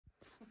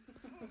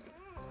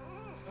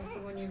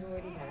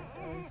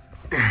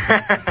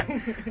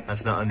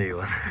That's not a new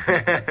one.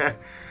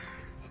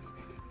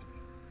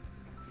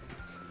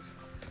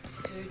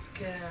 Good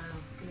girl.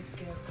 Good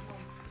girl. Come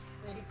on.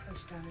 Really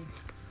push, darling.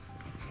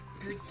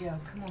 Good girl.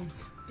 Come on.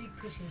 Big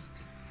pushes.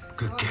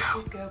 Good girl.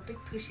 Good girl. Big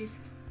pushes.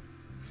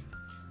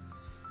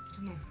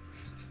 Come on.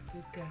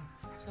 Good girl.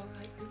 It's all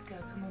right. Good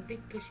girl. Come on.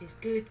 Big pushes.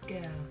 Good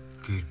girl.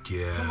 Good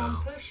girl. Come on.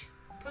 Push.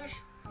 Push.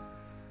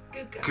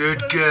 Good girl. Good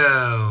push.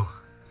 girl.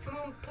 Come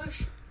on.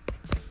 Push.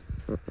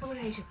 Come on,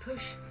 Asia.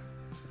 Push.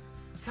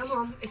 Come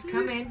on. It's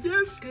coming.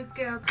 Yes. Good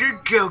girl.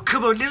 Good girl.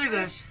 Come on, nearly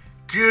there. Push.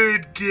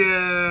 Good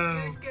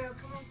girl. Good girl.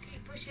 Come on.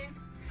 Keep pushing.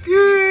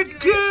 Good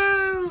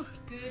girl.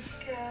 Good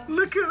girl.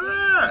 Look at Keep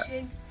that.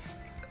 pushing.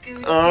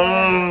 Good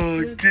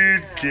Oh, girl.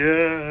 good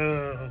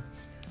girl.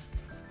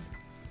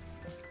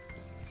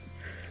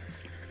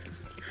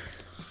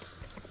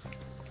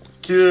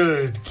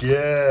 Good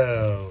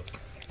girl.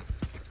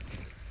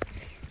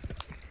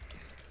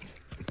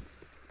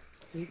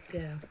 Good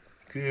girl.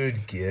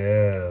 Good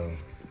girl.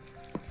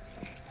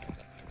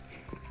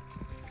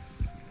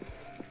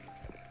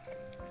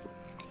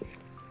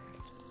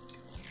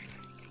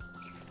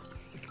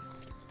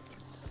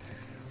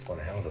 What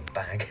the hell of a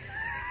bag.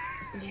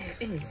 Yeah,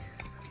 it is.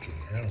 Fucking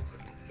hell.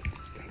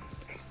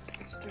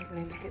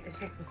 Struggling to get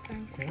this off the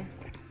face here.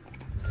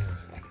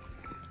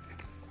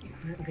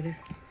 I'm gonna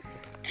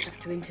have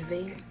to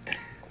intervene.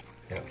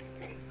 Yep,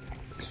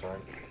 that's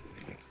fine.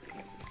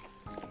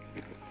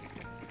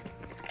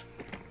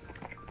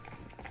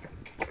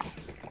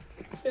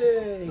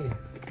 Hey!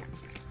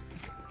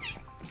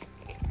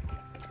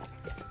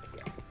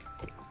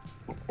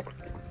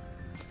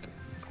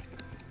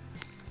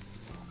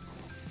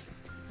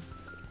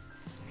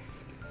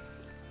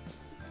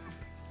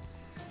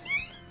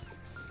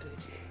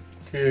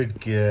 Good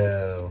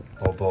girl.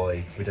 Or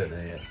boy, we don't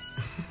know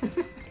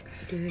yet.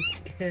 Good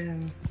girl.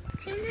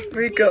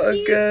 We got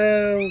a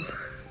girl.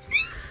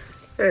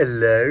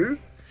 Hello.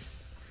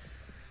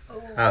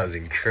 Oh. That was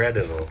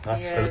incredible.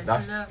 That's Yeah,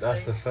 that's lovely.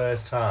 the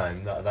first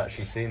time that I've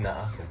actually seen that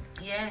happen.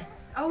 Yeah.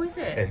 Oh, is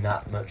it? In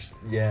that much,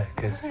 yeah.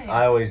 Because Right.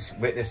 I always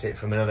witness it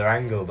from another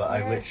angle, but I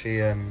Yeah.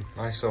 literally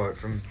I saw it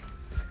from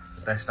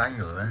the best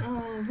angle there.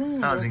 Oh, wow.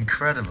 That was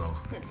incredible.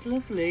 That's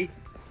lovely.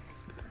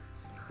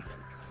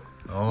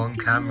 All on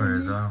camera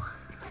as well.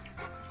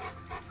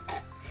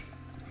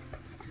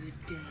 Good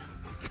girl.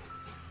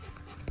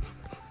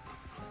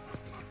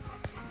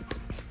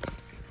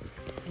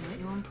 You got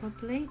you on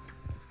properly?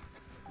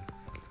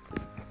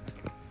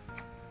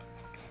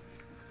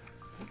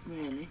 Not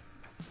really.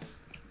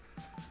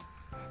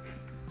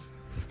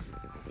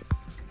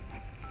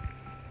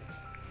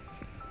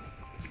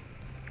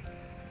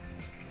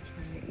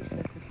 Try and let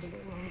yourself off a little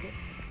while and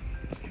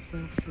get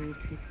yourself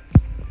sorted.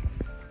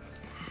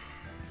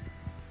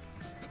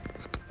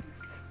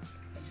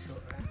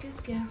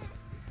 Good girl.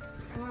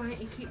 Alright,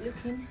 you keep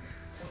looking.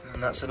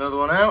 And that's another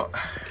one out.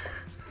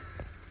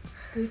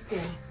 Good girl.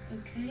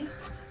 Okay.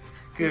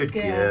 Good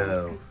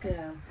girl. Good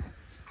girl.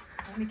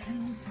 Let me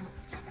clean this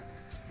up.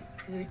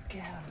 Good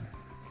girl.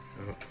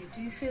 Oh. You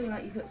do feel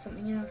like you've got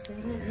something else there,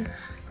 don't you? Yeah,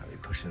 I'll be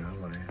pushing another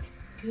one here.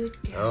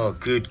 Good girl. Oh,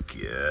 good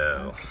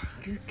girl.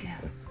 Okay, good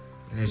girl.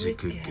 There's a Good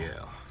good girl.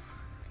 girl.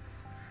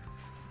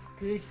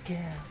 Good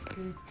girl.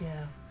 Good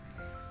girl.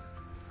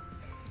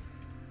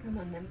 Come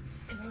on then.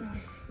 Come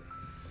on.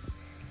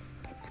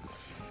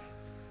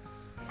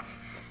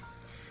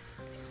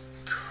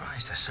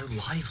 Christ, they're so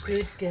lively.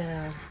 Good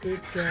girl.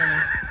 Good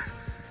girl.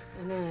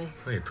 I know.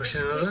 Wait, you're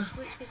pushing another?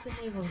 Which was the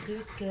new one?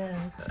 Good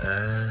girl.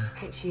 Uh, I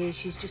think she is.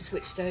 She's just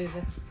switched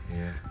over.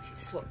 yeah. She's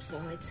swapped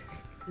sides.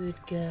 Good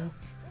girl.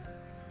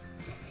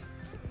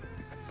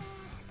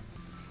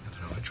 I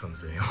don't know which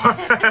one's the new I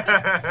haven't got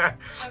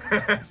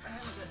the collars.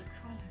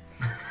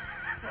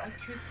 What I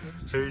could do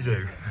is Who's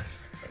who?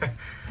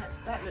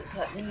 that looks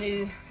like the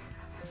new.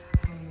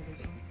 Oh,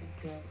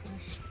 good girl.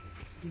 Push.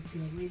 Good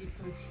girl. Really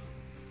push.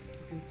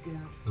 Good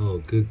girl. Oh,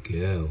 good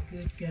girl.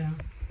 Good girl.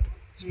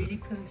 Really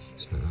push.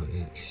 It's not out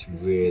yet. She's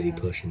really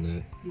girl. pushing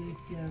that. Good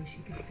girl. She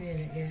can feel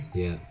it, yeah.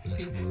 Yeah,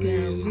 that's Good girl.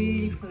 really,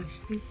 Really push.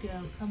 Good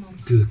girl. Come on.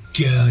 good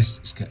girl.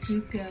 It's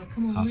Good girl.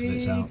 Come on. Half of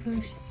it's Really out.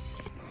 push.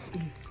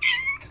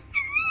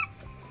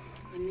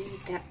 I need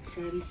that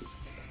thing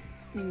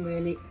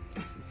really.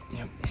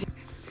 Yep.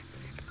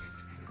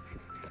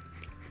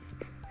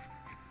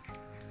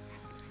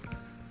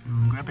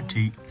 Grab a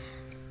tea.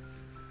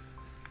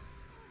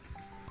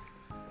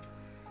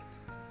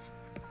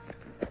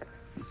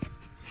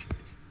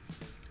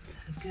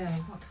 Girl,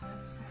 what time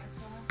is that as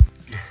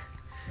well?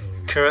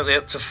 Currently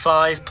up to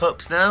 5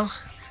 pups now.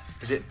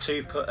 Is it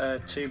two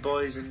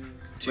boys and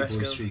Two rest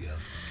boys, girls? 3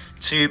 girls.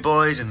 2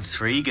 boys and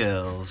 3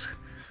 girls.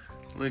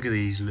 Look at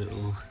these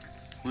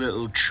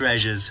little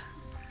treasures.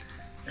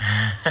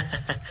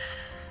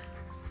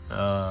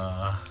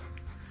 Ah,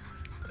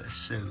 they're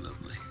so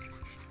lovely.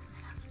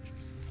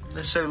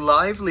 They're so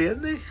lively,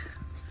 aren't they?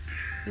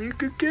 Are you a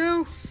good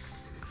girl?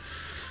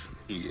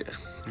 Yeah,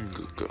 you're a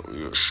good girl.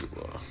 Yes, you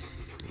are.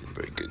 You're a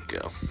very good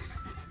girl.